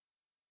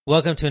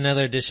Welcome to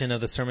another edition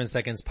of the Sermon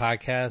Seconds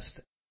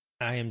podcast.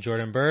 I am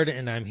Jordan Bird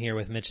and I'm here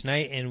with Mitch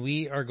Knight, and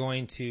we are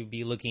going to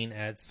be looking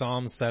at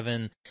Psalm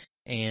 7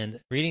 and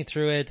reading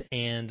through it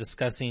and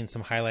discussing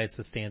some highlights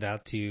that stand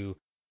out to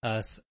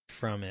us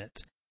from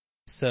it.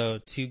 So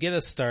to get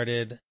us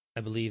started,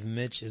 I believe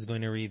Mitch is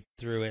going to read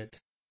through it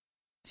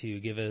to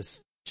give us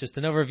just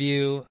an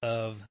overview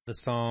of the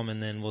psalm,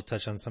 and then we'll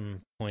touch on some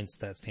points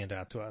that stand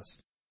out to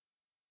us.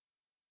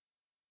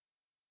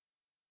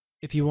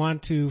 If you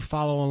want to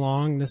follow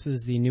along, this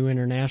is the New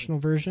International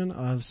Version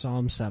of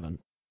Psalm 7.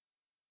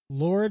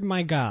 Lord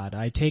my God,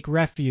 I take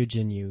refuge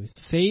in you.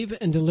 Save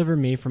and deliver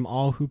me from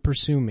all who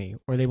pursue me,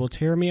 or they will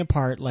tear me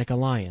apart like a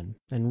lion,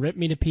 and rip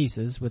me to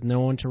pieces with no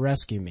one to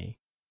rescue me.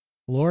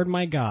 Lord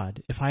my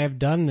God, if I have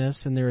done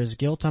this and there is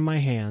guilt on my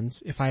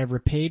hands, if I have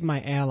repaid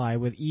my ally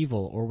with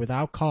evil or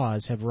without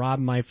cause have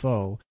robbed my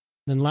foe,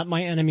 then let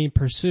my enemy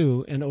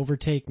pursue and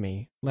overtake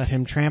me. Let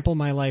him trample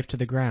my life to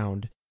the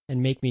ground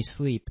and make me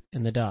sleep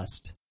in the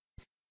dust.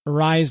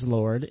 Arise,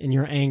 Lord, in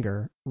your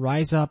anger.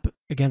 Rise up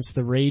against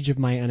the rage of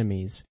my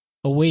enemies.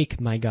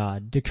 Awake, my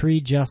God,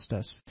 decree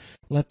justice.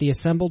 Let the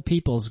assembled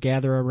peoples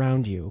gather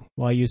around you,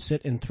 while you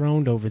sit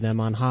enthroned over them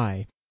on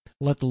high.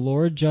 Let the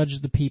Lord judge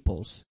the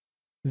peoples.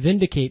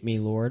 Vindicate me,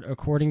 Lord,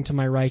 according to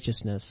my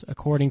righteousness,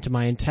 according to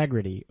my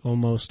integrity, O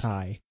Most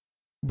High.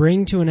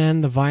 Bring to an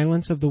end the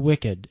violence of the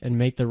wicked, and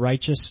make the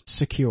righteous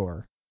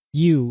secure.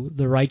 You,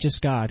 the righteous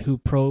God, who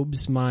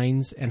probes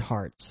minds and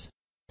hearts.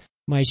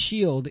 My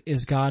shield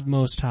is God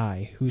Most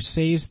High, who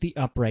saves the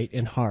upright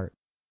in heart.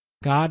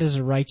 God is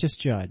a righteous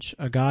judge,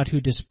 a God who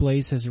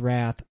displays his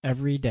wrath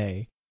every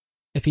day.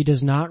 If he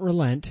does not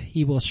relent,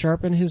 he will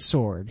sharpen his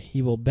sword,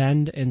 he will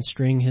bend and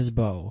string his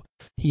bow.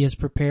 He has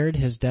prepared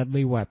his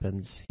deadly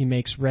weapons, he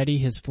makes ready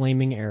his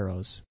flaming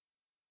arrows.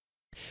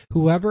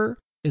 Whoever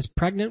is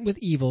pregnant with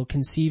evil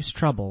conceives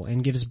trouble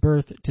and gives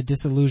birth to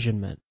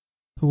disillusionment.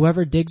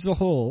 Whoever digs a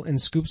hole and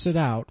scoops it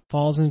out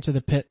falls into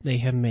the pit they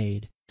have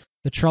made.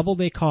 The trouble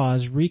they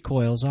cause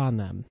recoils on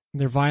them.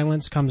 Their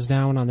violence comes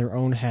down on their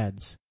own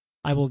heads.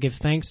 I will give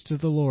thanks to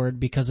the Lord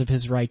because of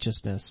his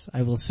righteousness.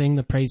 I will sing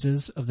the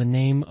praises of the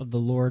name of the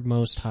Lord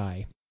Most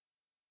High.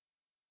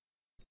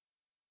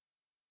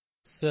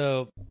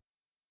 So,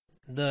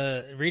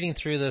 reading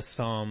through this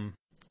psalm,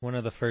 one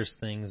of the first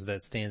things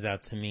that stands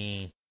out to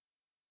me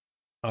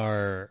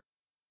are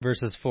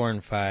verses 4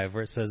 and 5,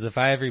 where it says, If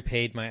I have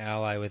repaid my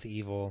ally with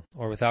evil,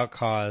 or without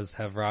cause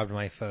have robbed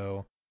my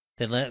foe,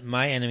 then let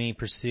my enemy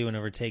pursue and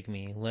overtake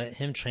me. Let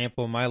him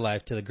trample my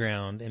life to the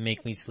ground and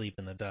make me sleep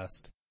in the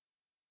dust.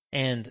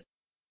 And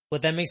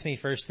what that makes me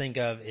first think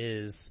of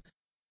is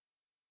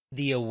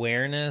the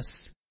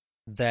awareness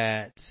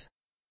that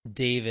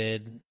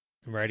David,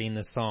 writing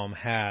the psalm,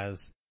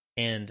 has,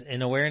 and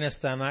an awareness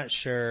that I'm not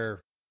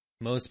sure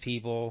most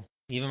people,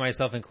 even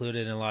myself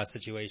included in a lot of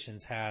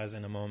situations, has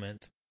in a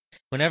moment.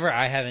 Whenever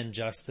I have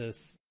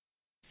injustice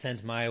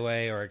sent my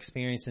way or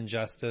experience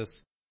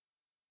injustice,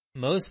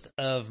 most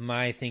of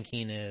my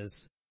thinking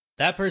is,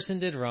 that person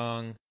did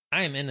wrong,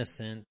 I am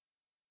innocent,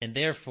 and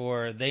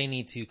therefore they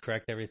need to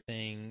correct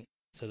everything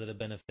so that it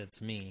benefits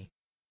me.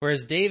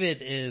 Whereas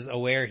David is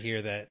aware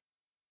here that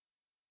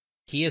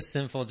he is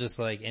sinful just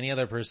like any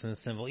other person is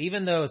sinful.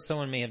 Even though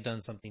someone may have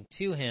done something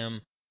to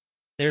him,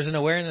 there's an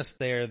awareness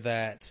there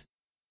that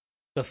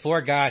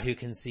before God, who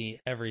can see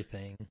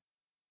everything,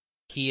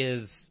 he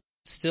is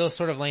still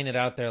sort of laying it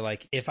out there,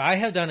 like, if I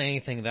have done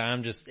anything that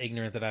I'm just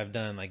ignorant that I've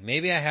done, like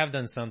maybe I have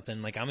done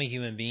something, like I'm a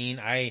human being,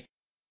 I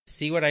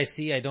see what I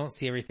see, I don't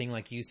see everything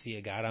like you see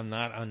it, God. I'm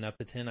not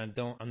omnipotent, I'm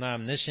not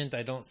omniscient,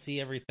 I don't see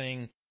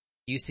everything,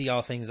 you see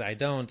all things I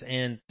don't.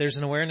 And there's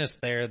an awareness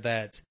there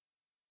that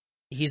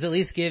he's at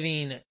least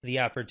giving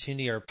the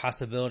opportunity or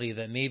possibility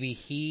that maybe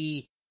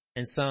he,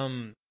 in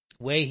some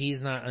way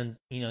he's not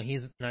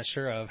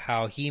sure of,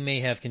 how he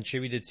may have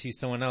contributed to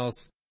someone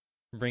else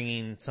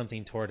bringing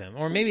something toward him.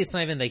 Or maybe it's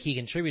not even that he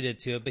contributed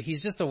to it, but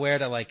he's just aware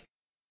that, like,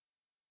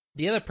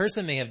 the other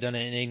person may have done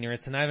it in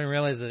ignorance, and I haven't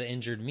realized that it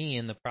injured me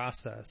in the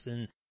process.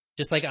 And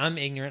just like I'm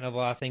ignorant of a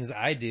lot of things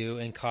I do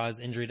and cause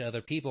injury to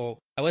other people,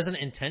 I wasn't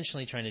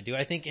intentionally trying to do.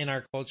 I think in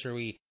our culture,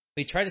 we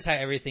try to tie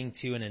everything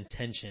to an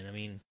intention. I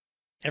mean,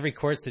 every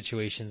court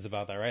situation's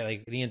about that, right?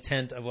 Like, the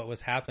intent of what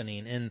was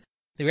happening. And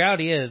the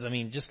reality is, I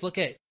mean,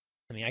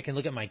 I can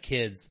look at my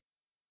kids.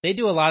 They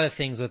do a lot of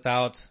things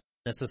without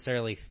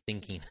necessarily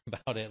thinking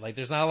about it. Like,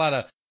 there's not a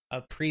lot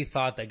of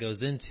pre-thought that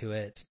goes into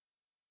it,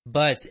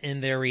 but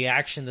in their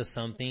reaction to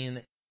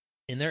something,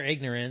 in their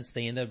ignorance,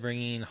 they end up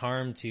bringing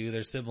harm to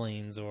their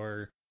siblings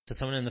or to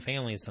someone in the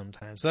family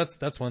sometimes. So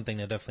that's one thing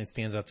that definitely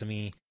stands out to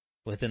me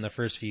within the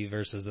first few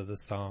verses of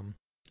this psalm.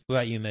 What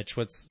about you, Mitch?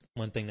 What's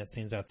one thing that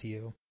stands out to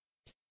you?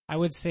 I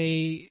would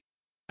say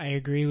I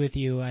agree with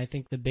you. I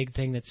think the big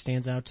thing that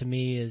stands out to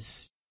me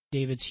is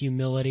David's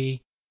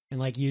humility,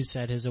 and like you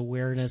said, his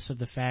awareness of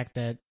the fact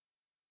that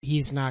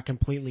he's not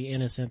completely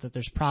innocent, that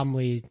there's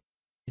probably,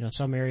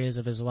 some areas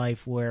of his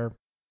life where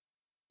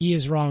he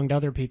has wronged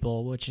other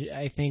people, which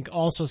I think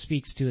also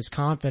speaks to his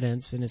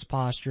confidence and his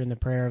posture in the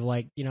prayer of,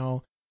 like,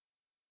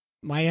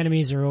 my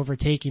enemies are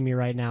overtaking me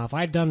right now. If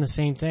I've done the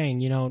same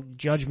thing,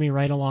 judge me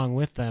right along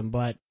with them.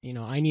 But,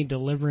 I need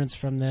deliverance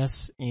from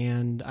this,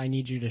 and I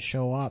need you to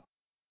show up.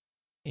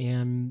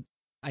 And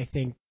I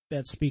think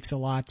that speaks a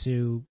lot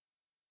to,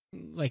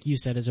 like you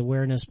said, his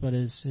awareness, but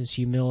his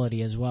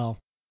humility as well.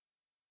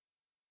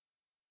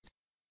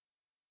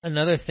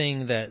 Another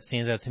thing that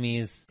stands out to me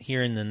is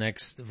here in the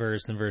next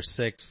verse, in verse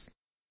 6,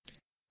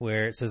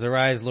 where it says,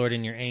 "Arise, Lord,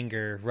 in your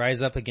anger.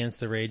 Rise up against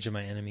the rage of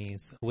my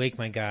enemies. Awake,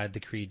 my God,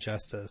 decree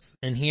justice."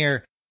 And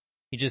here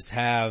you just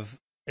have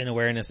an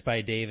awareness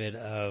by David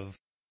of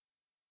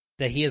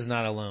that he is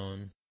not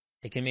alone.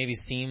 It can maybe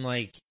seem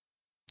like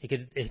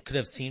it could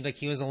have seemed like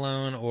he was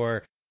alone,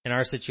 or in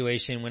our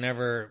situation,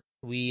 whenever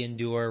we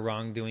endure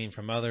wrongdoing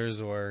from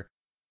others or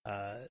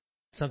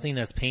something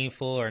that's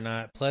painful or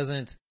not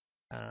pleasant,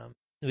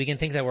 we can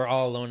think that we're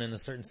all alone in a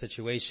certain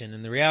situation.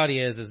 And the reality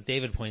is, as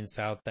David points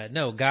out, that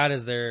no, God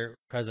is there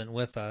present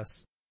with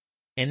us.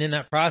 And in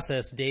that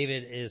process,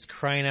 David is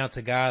crying out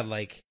to God,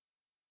 like,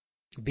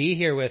 be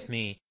here with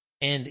me.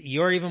 And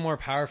you're even more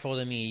powerful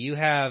than me. You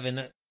have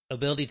an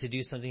ability to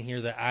do something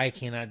here that I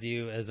cannot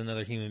do as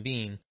another human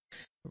being.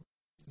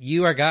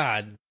 You are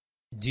God.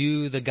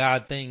 Do the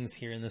God things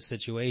here in this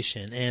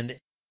situation. And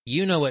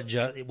you know what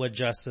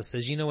justice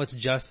is. You know what's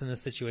just in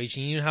this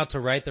situation. You know how to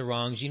right the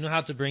wrongs. You know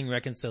how to bring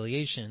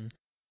reconciliation.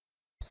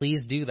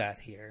 Please do that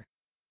here.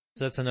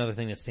 So that's another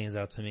thing that stands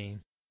out to me.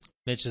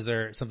 Mitch, is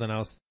there something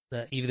else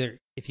that either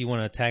if you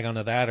want to tag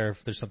onto that, or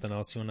if there's something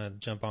else you want to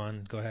jump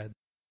on, go ahead.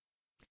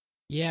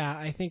 Yeah,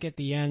 I think at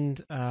the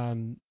end,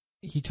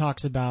 he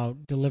talks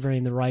about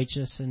delivering the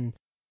righteous and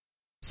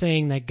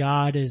saying that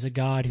God is a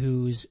God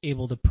who's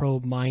able to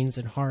probe minds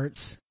and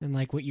hearts. And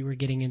like what you were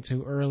getting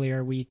into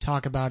earlier, we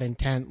talk about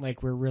intent,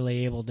 like we're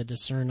really able to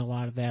discern a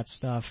lot of that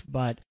stuff.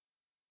 But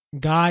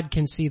God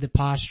can see the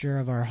posture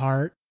of our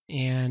heart,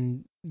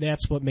 and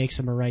that's what makes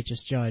him a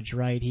righteous judge,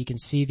 right? He can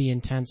see the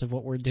intents of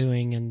what we're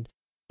doing, and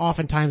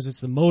oftentimes it's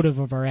the motive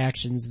of our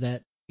actions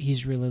that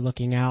he's really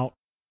looking out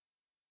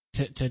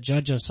to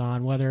judge us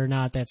on, whether or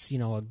not that's,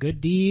 a good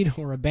deed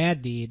or a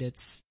bad deed.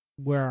 It's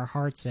where our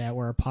heart's at,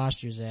 where our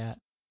posture's at.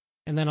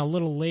 And then a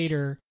little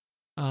later,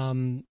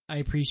 I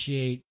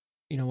appreciate,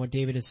 what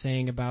David is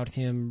saying about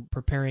him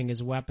preparing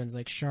his weapons,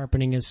 like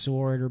sharpening his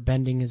sword or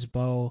bending his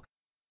bow.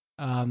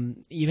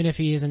 Even if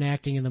he isn't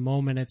acting in the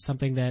moment, it's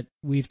something that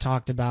we've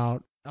talked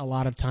about a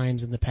lot of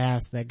times in the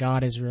past, that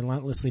God is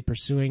relentlessly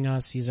pursuing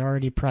us. He's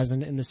already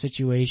present in the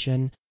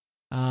situation.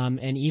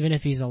 And even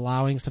if he's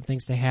allowing some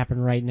things to happen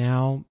right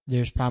now,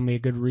 there's probably a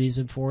good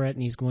reason for it,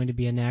 and he's going to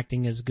be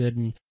enacting his good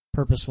and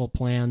purposeful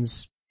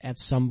plans at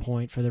some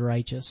point for the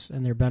righteous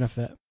and their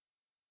benefit.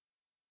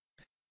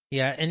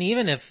 Yeah, and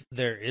even if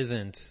there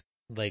isn't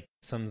like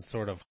some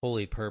sort of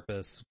holy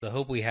purpose, the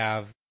hope we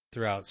have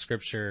throughout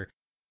Scripture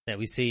that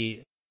we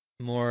see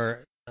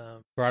more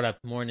brought up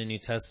more in the New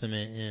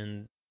Testament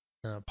in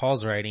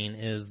Paul's writing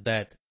is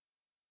that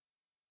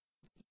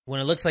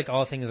when it looks like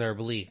all things are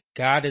bleak,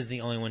 God is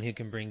the only one who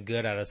can bring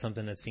good out of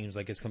something that seems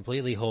like it's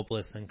completely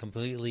hopeless and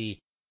completely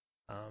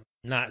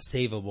not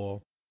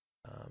savable.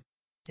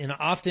 And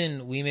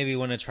often we maybe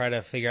want to try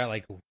to figure out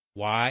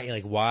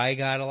why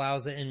God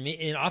allows it.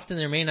 And often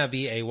there may not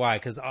be a why,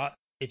 because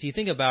if you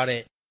think about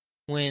it,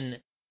 when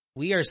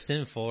we are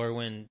sinful or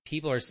when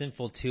people are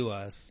sinful to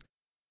us,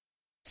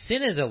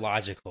 sin is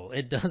illogical.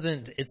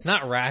 It's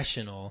not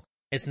rational.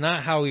 It's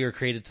not how we were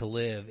created to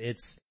live.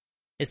 It's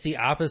the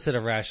opposite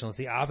of rational. It's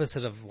the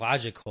opposite of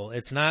logical.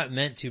 It's not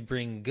meant to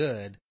bring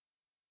good.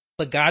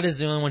 But God is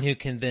the only one who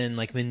can then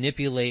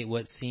manipulate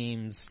what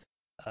seems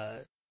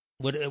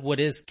what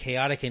is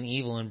chaotic and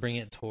evil and bring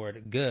it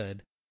toward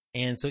good.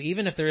 And so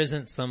even if there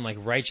isn't some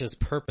righteous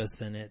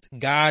purpose in it,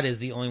 God is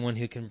the only one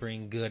who can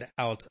bring good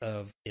out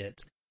of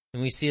it.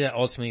 And we see that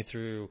ultimately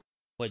through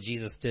what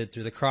Jesus did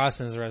through the cross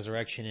and his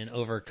resurrection and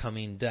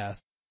overcoming death.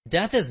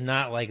 Death is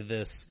not like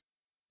this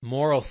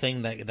moral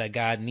thing that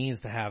God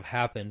needs to have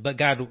happen, but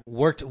God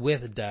worked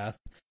with death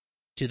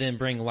to then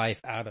bring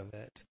life out of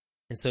it.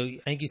 And so I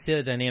think you see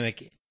the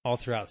dynamic all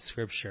throughout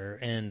Scripture.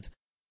 And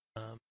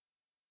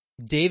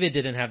David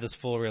didn't have this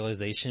full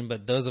realization,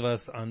 but those of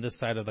us on this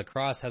side of the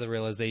cross have the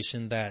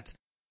realization that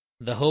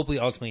the hope we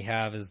ultimately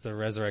have is the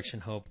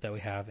resurrection hope that we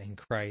have in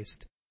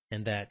Christ,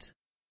 and that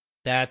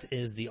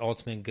is the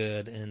ultimate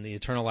good and the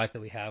eternal life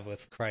that we have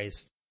with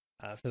Christ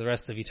for the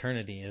rest of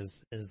eternity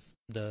is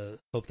the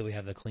hope that we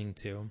have to cling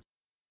to.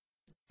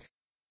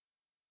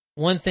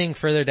 One thing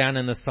further down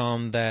in the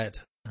psalm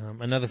that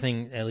another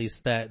thing at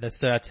least that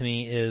stood out to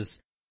me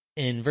is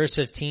in verse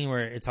 15,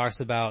 where it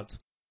talks about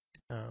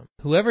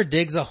whoever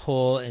digs a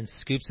hole and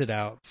scoops it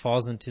out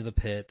falls into the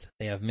pit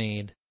they have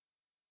made.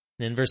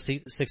 And then verse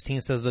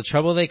 16 says, the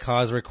trouble they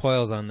cause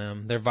recoils on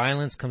them. Their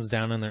violence comes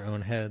down on their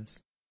own heads.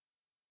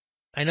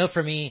 I know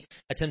for me,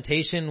 a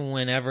temptation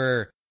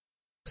whenever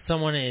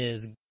someone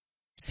is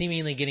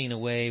seemingly getting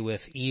away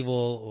with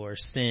evil or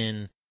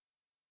sin,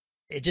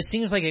 it just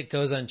seems like it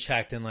goes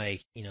unchecked. And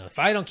if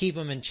I don't keep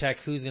them in check,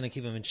 who's going to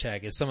keep them in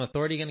check? Is some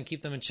authority going to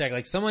keep them in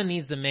check? Someone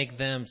needs to make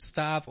them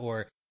stop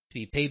or to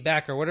be paid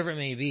back or whatever it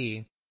may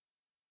be.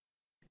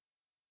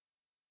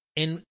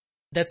 And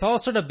that's all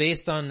sort of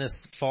based on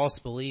this false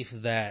belief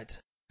that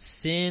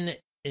sin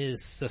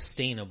is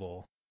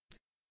sustainable,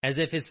 as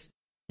if it's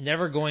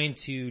never going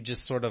to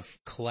just sort of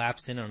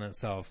collapse in on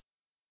itself.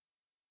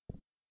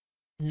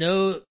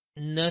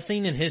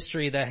 Nothing in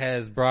history that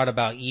has brought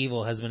about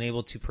evil has been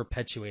able to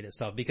perpetuate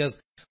itself, because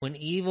when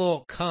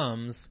evil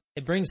comes,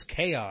 it brings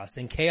chaos,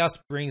 and chaos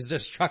brings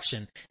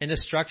destruction, and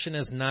destruction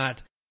is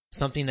not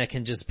something that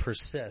can just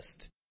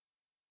persist.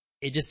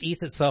 It just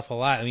eats itself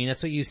alive. I mean,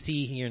 that's what you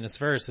see here in this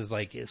verse, is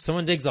like, if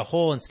someone digs a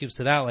hole and scoops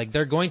it out, like,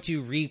 they're going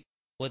to reap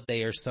what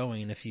they are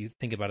sowing, if you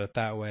think about it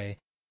that way.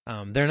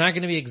 They're not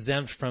going to be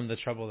exempt from the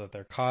trouble that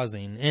they're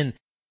causing. And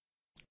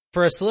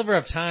for a sliver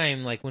of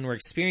time, like when we're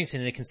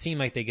experiencing it, it can seem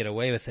like they get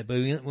away with it. But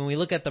when we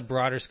look at the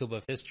broader scope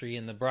of history,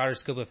 and the broader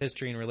scope of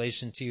history in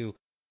relation to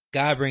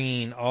God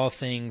bringing all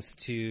things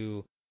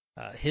to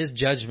his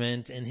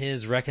judgment and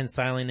his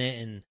reconciling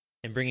it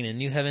and bringing in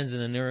new heavens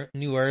and a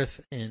new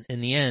earth, and in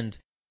the end,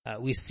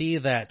 we see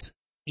that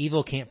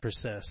evil can't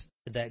persist,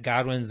 that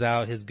God wins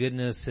out, his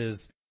goodness,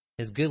 his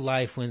good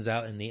life wins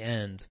out in the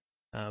end.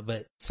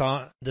 But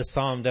this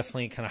psalm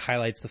definitely kind of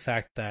highlights the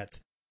fact that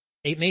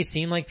it may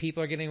seem like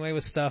people are getting away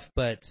with stuff,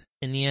 but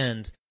in the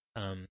end,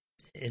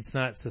 it's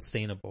not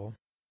sustainable.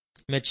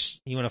 Mitch,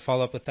 you want to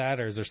follow up with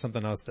that, or is there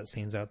something else that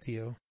stands out to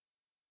you?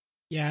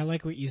 Yeah, I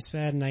like what you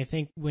said, and I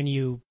think when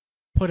you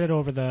put it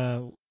over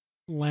the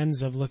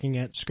lens of looking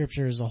at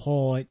Scripture as a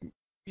whole, it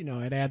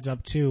adds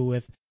up too.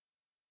 With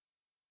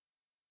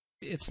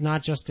it's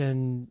not just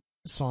in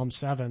Psalm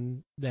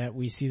 7 that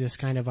we see this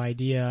kind of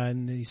idea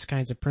and these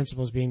kinds of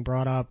principles being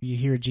brought up. You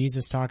hear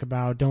Jesus talk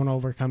about, don't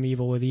overcome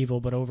evil with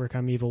evil, but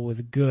overcome evil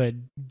with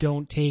good.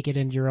 Don't take it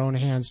into your own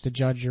hands to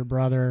judge your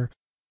brother.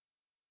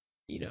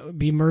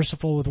 Be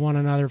merciful with one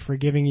another,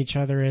 forgiving each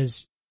other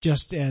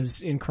just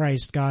as in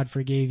Christ God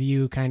forgave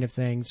you, kind of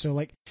thing. So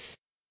like,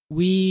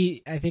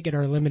 I think in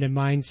our limited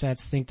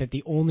mindsets, think that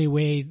the only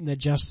way that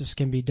justice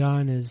can be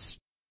done is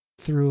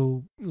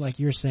through, like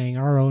you're saying,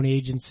 our own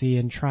agency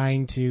and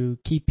trying to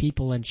keep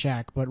people in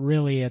check. But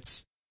really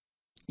it's,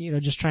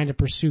 just trying to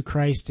pursue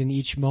Christ in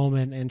each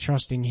moment and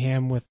trusting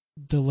him with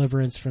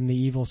deliverance from the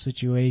evil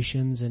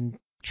situations and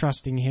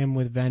trusting him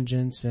with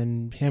vengeance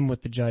and him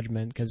with the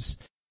judgment, because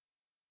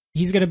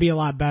he's going to be a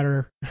lot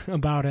better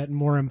about it and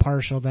more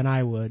impartial than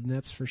I would.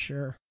 That's for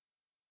sure.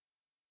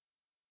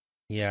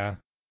 Yeah.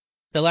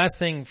 The last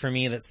thing for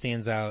me that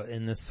stands out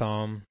in this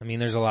psalm, I mean,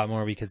 there's a lot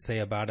more we could say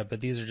about it, but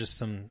these are just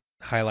some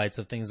highlights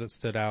of things that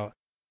stood out,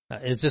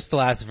 is just the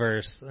last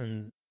verse,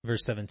 in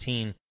verse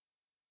 17,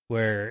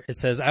 where it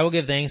says, I will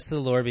give thanks to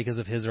the Lord because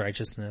of his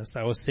righteousness.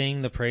 I will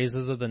sing the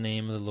praises of the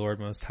name of the Lord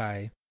Most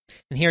High.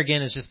 And here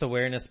again is just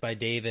awareness by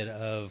David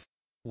of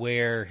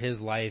where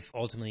his life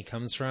ultimately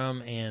comes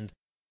from and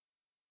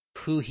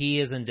who he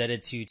is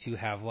indebted to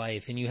have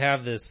life. And you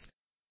have this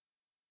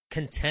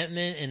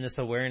contentment and this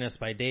awareness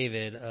by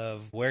David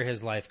of where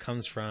his life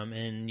comes from,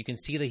 and you can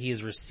see that he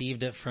has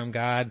received it from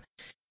God.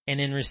 And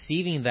in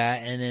receiving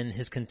that, and in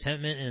his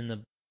contentment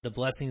and the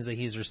blessings that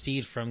he's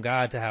received from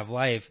God to have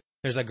life,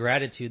 there's a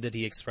gratitude that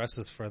he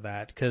expresses for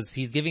that, because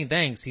he's giving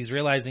thanks. He's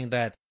realizing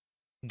that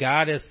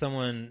God is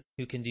someone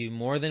who can do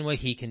more than what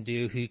he can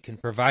do, who can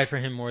provide for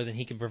him more than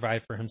he can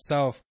provide for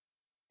himself,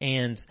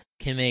 and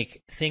can make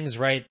things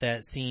right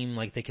that seem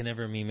like they can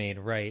never be made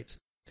right.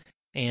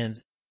 And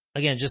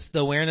again, just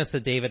the awareness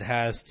that David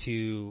has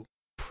to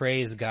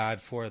praise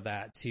God for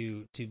that,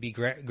 to be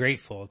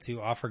grateful, to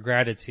offer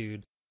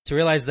gratitude, to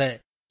realize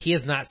that he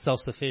is not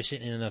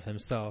self-sufficient in and of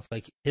himself.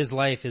 Like, his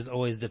life is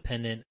always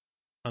dependent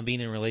on being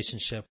in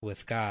relationship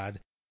with God.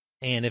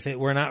 And if it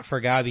were not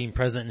for God being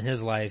present in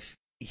his life,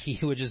 he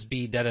would just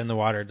be dead in the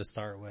water to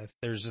start with.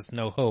 There's just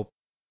no hope.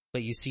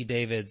 But you see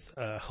David's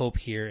hope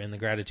here in the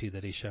gratitude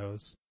that he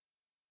shows.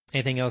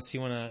 Anything else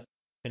you want to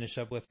finish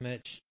up with,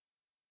 Mitch?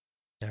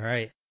 All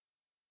right.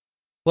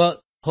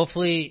 Well,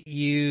 hopefully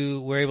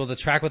you were able to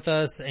track with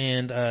us,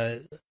 and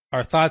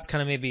our thoughts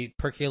kind of maybe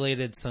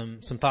percolated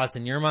some thoughts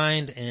in your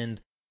mind, and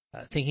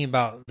thinking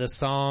about the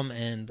psalm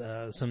and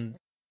some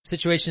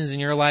situations in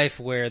your life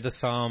where the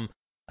psalm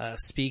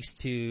speaks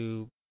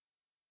to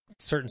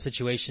certain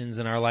situations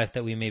in our life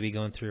that we may be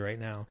going through right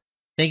now.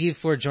 Thank you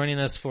for joining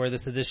us for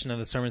this edition of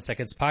the Sermon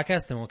Seconds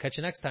podcast, and we'll catch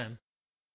you next time.